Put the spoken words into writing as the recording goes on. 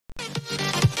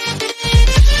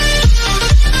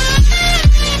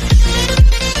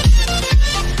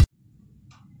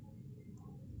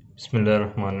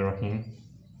Bismillahirrahmanirrahim.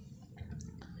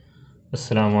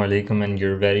 Assalamu alaikum and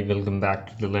you're very welcome back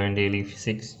to the Learn Daily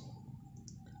Physics.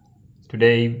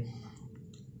 Today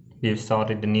we have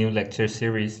started a new lecture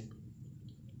series,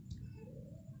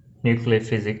 Nuclear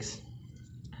Physics,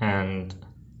 and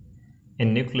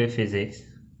in Nuclear Physics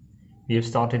we have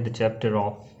started the chapter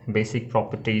of basic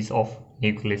properties of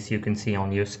nucleus. You can see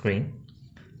on your screen.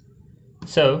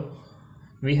 So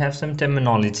we have some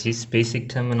terminologies, basic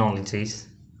terminologies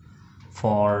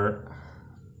for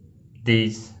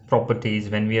these properties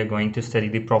when we are going to study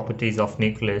the properties of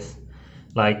nucleus,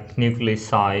 like nucleus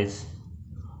size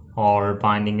or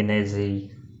binding energy,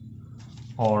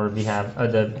 or we have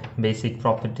other basic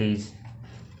properties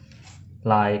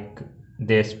like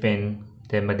their spin,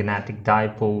 their magnetic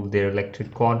dipole, their electric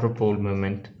quadrupole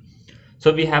moment.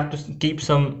 So we have to keep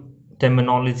some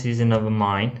terminologies in our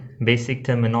mind, basic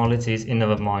terminologies in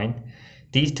our mind.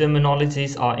 These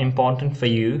terminologies are important for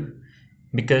you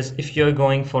because if you're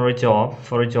going for a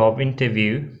job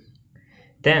interview,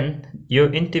 then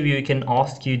your interviewer can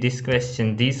ask you these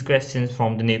questions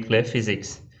from the nuclear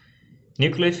physics.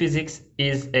 Nuclear physics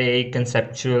is a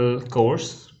conceptual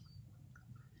course,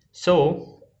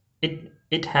 so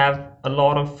it have a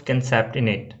lot of concept in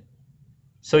it.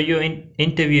 So your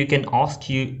interview can ask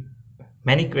you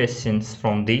many questions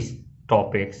from these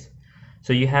topics.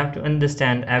 So you have to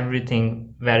understand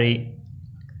everything very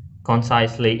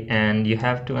concisely and you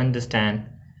have to understand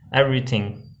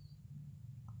everything.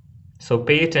 So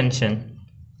pay attention.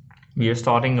 We are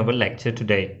starting our lecture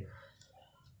today.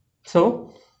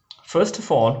 So first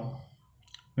of all,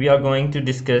 we are going to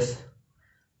discuss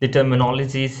the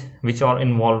terminologies which are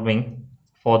involving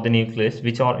for the nucleus,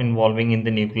 which are involving in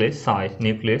the nucleus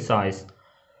size.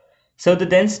 So the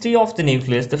density of the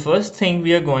nucleus, the first thing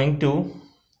we are going to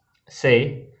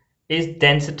say is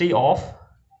density of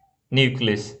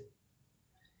nucleus.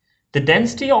 The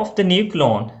density of the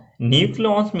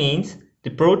nucleons means the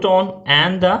proton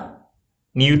and the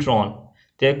neutron.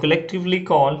 They are collectively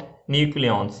called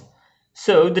nucleons.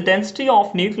 So the density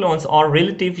of nucleons are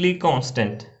relatively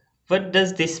constant. What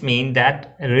does this mean,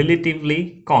 that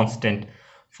relatively constant?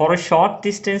 For a short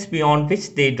distance beyond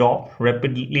which they drop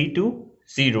rapidly to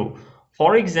zero.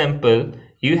 For example,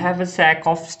 you have a sack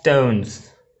of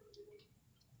stones.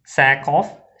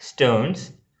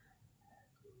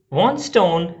 One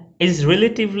stone is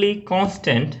relatively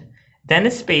constant, then a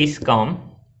space comes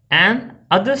and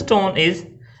other stone is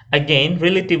again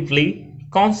relatively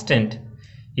constant.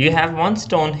 You have one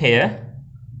stone here,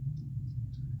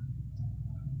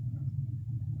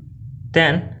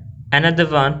 then another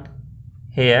one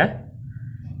here.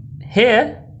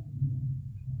 Here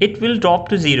it will drop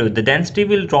to zero. The density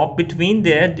will drop between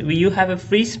there. You have a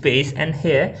free space and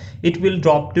here it will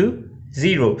drop to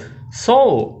zero.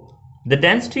 So the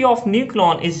density of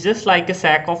nucleon is just like a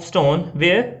sack of stone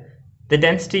where the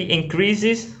density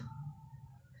increases,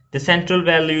 the central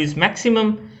value is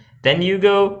maximum, then you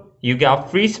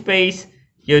got free space,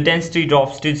 your density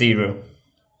drops to zero.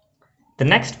 The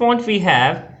next point we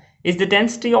have is the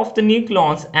density of the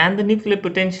nucleons and the nuclear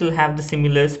potential have the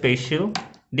similar spatial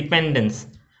dependence.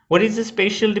 What is the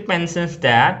spatial dependence?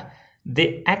 That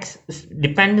the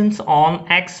dependence on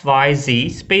x, y, z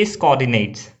space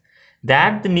coordinates,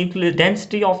 that the nuclear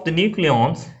density of the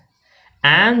nucleons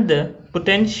and the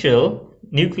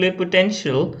nuclear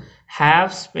potential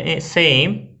have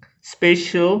same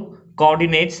spatial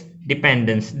coordinates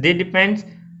dependence. They depend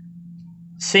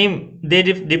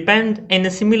in a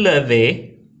similar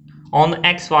way on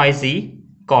x, y, z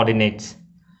coordinates.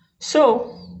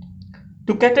 So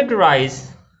to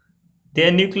categorize their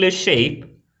nuclear shape,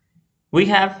 we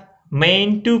have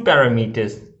main two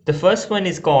parameters. The first one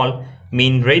is called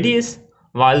mean radius,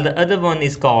 while the other one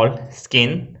is called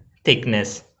skin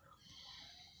thickness.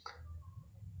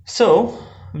 So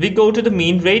we go to the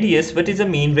mean radius. What is a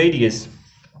mean radius?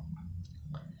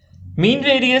 Mean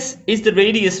radius is the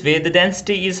radius where the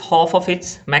density is half of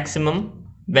its maximum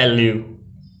value.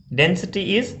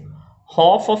 Density is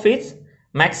half of its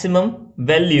maximum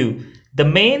value. The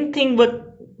main thing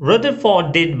what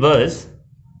Rutherford did was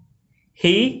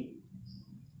he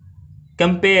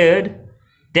compared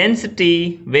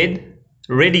density with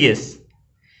radius.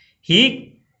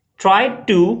 He tried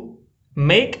to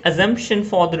make assumption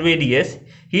for the radius.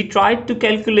 He tried to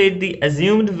calculate the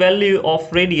assumed value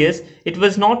of radius. It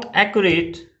was not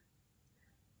accurate.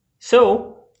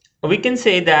 So we can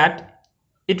say that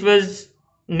it was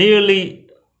nearly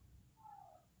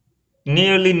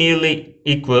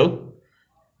equal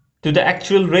to the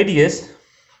actual radius,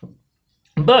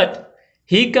 but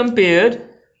he compared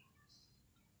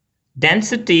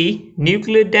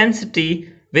nuclear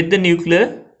density with the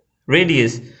nuclear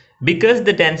radius. because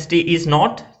the density is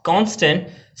not constant,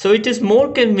 so it is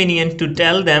more convenient to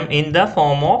tell them in the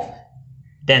form of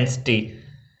density.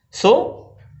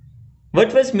 So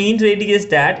what was mean radius?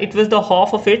 That it was the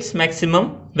half of its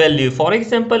maximum value. For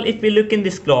example, if we look in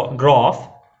this graph,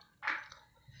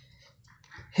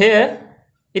 here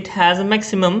it has a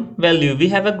maximum value. We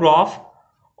have a graph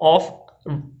of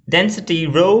density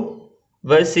rho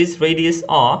versus radius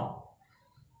r.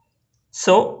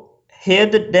 So here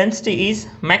the density is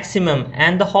maximum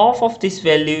and the half of this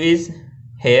value is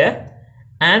here,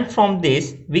 and from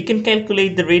this we can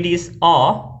calculate the radius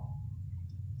r.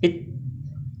 It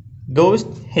goes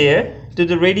here to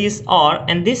the radius r,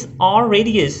 and this r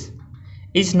radius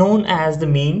is known as the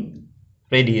mean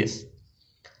radius.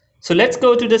 So let's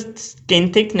go to the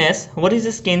skin thickness. What is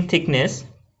the skin thickness?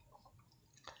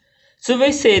 So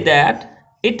we say that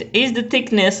it is the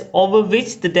thickness over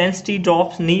which the density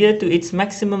drops near to its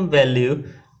maximum value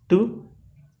to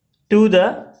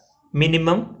the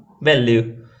minimum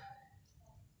value.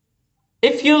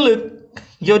 If you look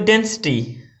your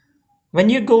density, when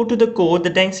you go to the core, the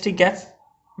density gets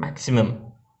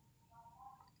maximum.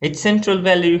 Its central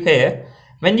value here.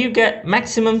 When you get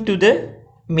maximum to the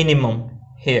minimum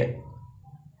here.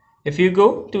 If you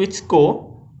go to its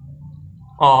core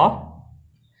R,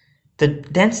 the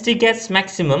density gets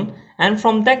maximum, and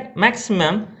from that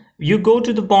maximum you go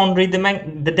to the boundary,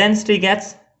 the density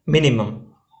gets minimum.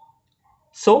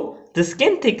 So the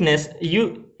skin thickness,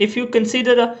 if you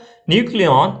consider a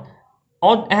nucleon,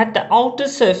 or at the outer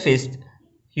surface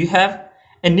you have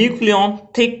a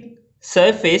nucleon thick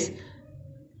surface,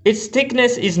 its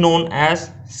thickness is known as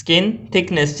skin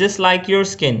thickness. Just like your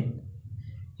skin,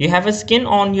 you have a skin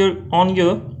on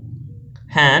your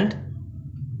hand,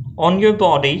 on your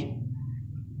body.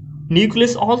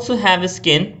 Nucleus also have a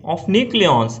skin of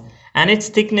nucleons, and its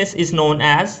thickness is known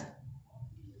as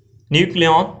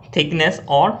nucleon thickness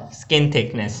or skin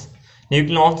thickness.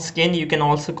 Nucleon skin, you can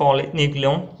also call it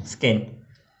nucleon skin.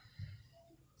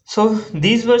 So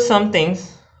these were some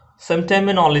things, some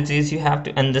terminologies you have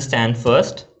to understand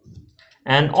first,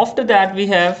 and after that we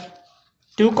have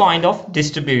two kind of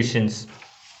distributions.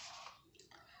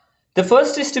 The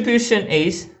first distribution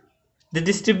is the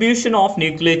distribution of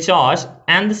nuclear charge,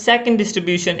 and the second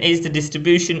distribution is the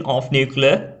distribution of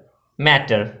nuclear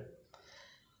matter.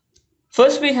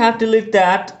 First we have to look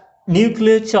at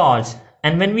nuclear charge,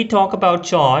 and when we talk about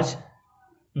charge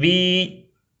we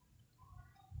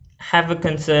have a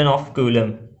concern of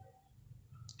Coulomb.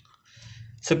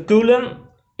 So Coulomb,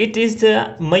 it is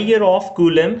the measure of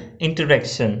Coulomb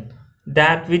interaction,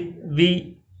 that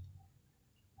we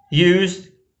use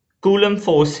Coulomb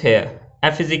force here.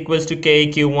 F is equals to K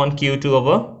Q1 Q2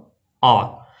 over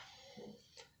R.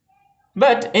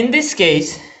 But in this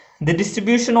case, the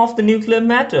distribution of the nuclear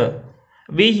matter,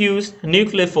 we use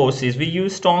nuclear forces. We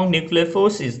use strong nuclear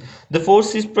forces. The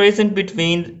force is present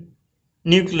between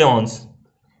nucleons.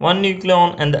 One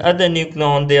nucleon and the other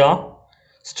nucleon, they are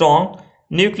strong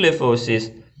nuclear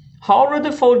forces. How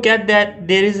Rutherford get that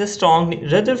there is a strong?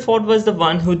 Rutherford was the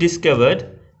one who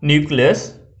discovered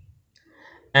nucleus,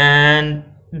 and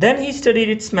then he studied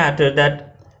its matter,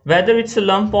 that whether it's a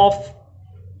lump of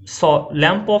soil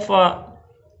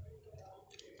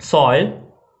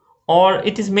or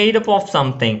it is made up of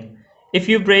something. If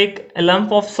you break a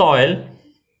lump of soil,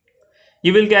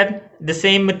 you will get the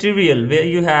same material. Where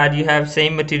you have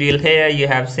same material here, you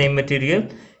have same material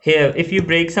here. If you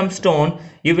break some stone,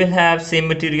 you will have same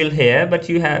material here, but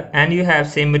you have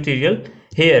same material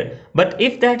here. But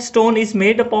if that stone is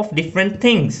made up of different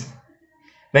things,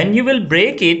 when you will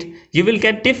break it, you will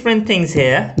get different things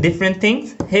here, different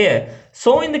things here.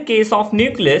 So in the case of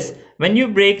nucleus, when you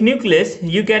break nucleus,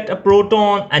 you get a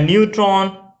proton, a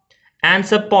neutron, and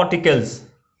subparticles.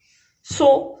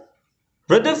 So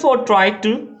Rutherford tried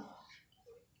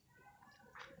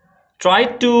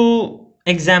to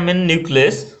examine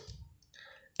nucleus,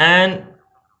 and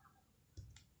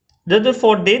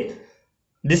Rutherford did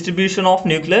distribution of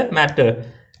nuclear matter.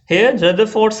 Here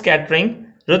Rutherford scattering.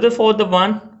 Rutherford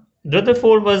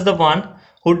was the one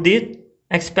who did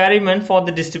experiment for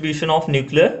the distribution of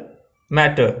nuclear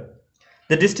matter.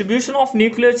 The distribution of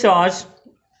nuclear charge,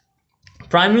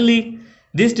 primarily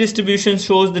this distribution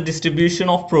shows the distribution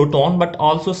of proton, but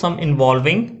also some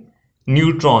involving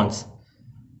neutrons.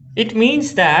 It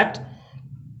means that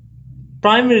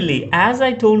primarily, as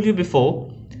I told you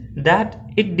before, that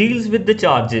it deals with the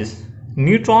charges.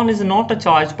 Neutron is not a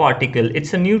charged particle,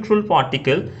 it's a neutral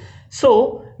particle.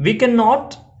 So we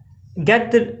cannot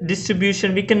get the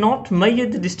distribution, we cannot measure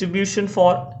the distribution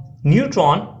for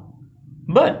neutron.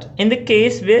 But in the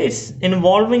case where it's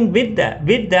involving with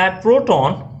that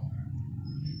proton,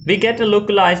 we get a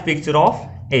localized picture of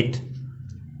it.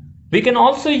 We can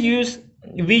also use,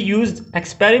 we used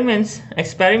experiments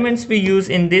we use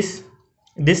in this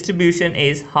distribution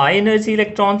is high energy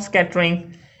electron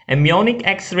scattering, amionic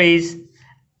X-rays,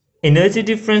 energy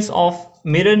difference of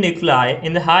mirror nuclei.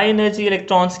 In the high energy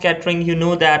electron scattering, you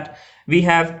know that we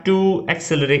have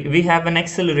an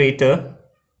accelerator,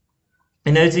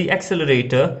 energy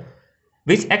accelerator,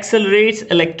 which accelerates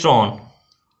electron.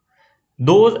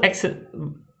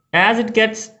 As it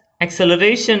gets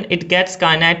acceleration, it gets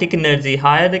kinetic energy.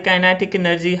 Higher the kinetic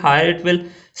energy, higher it will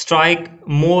strike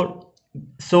more,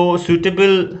 so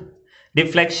suitable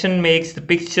deflection makes the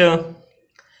picture,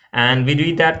 and we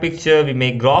read that picture, we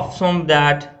make graphs from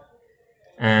that,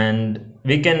 and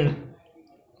we can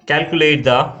calculate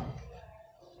the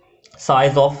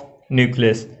size of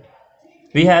nucleus.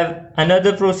 We have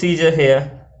another procedure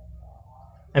here,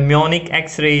 amionic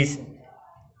X-rays,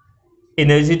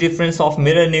 energy difference of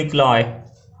mirror nuclei.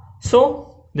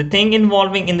 So the thing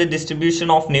involving in the distribution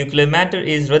of nuclear matter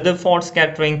is Rutherford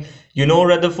scattering. You know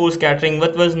Rutherford scattering.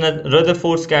 What was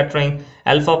Rutherford scattering?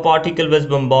 Alpha particle was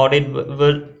bombarded,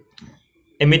 were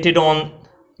emitted on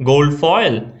gold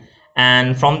foil,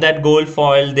 and from that gold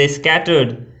foil they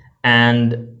scattered,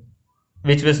 and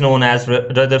which was known as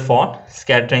Rutherford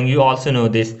scattering. You also know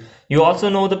this. You also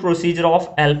know the procedure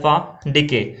of alpha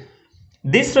decay.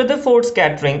 This Rutherford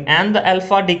scattering and the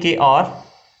alpha decay are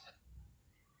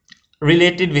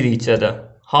related with each other.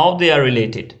 How they are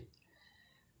related?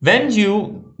 When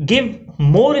you give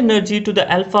more energy to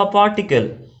the alpha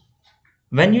particle,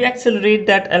 when you accelerate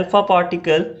that alpha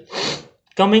particle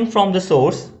coming from the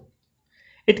source,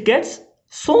 it gets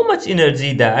so much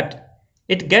energy that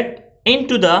it gets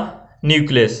into the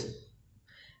nucleus.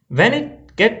 When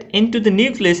it gets into the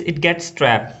nucleus, it gets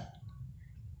trapped.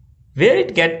 Where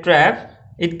it gets trapped?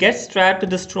 It gets trapped to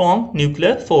the strong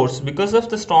nuclear force. Because of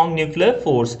the strong nuclear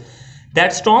force,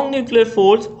 that strong nuclear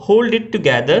force hold it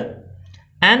together,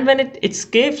 and when it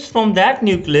escapes from that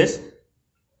nucleus,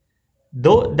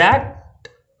 though that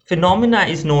phenomena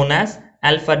is known as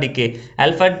alpha decay.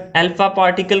 Alpha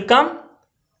particle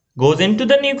goes into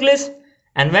the nucleus,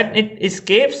 and when it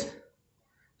escapes,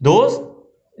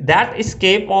 that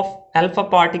escape of alpha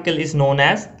particle is known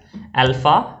as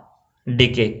alpha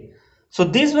decay. So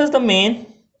these were the main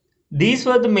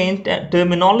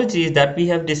terminologies that we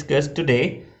have discussed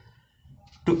today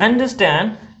to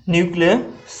understand nuclear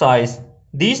size.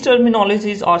 These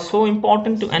terminologies are so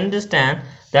important to understand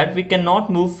that we cannot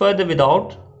move further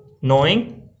without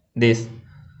knowing this.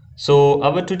 So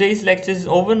our today's lecture is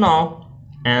over now,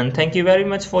 and thank you very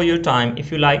much for your time.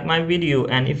 If you like my video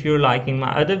and if you're liking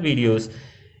my other videos,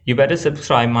 you better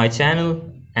subscribe my channel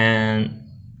and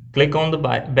click on the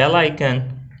bell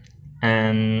icon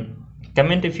and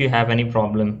comment if you have any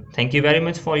problem. Thank you very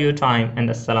much for your time, and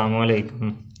assalamu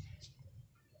alaikum.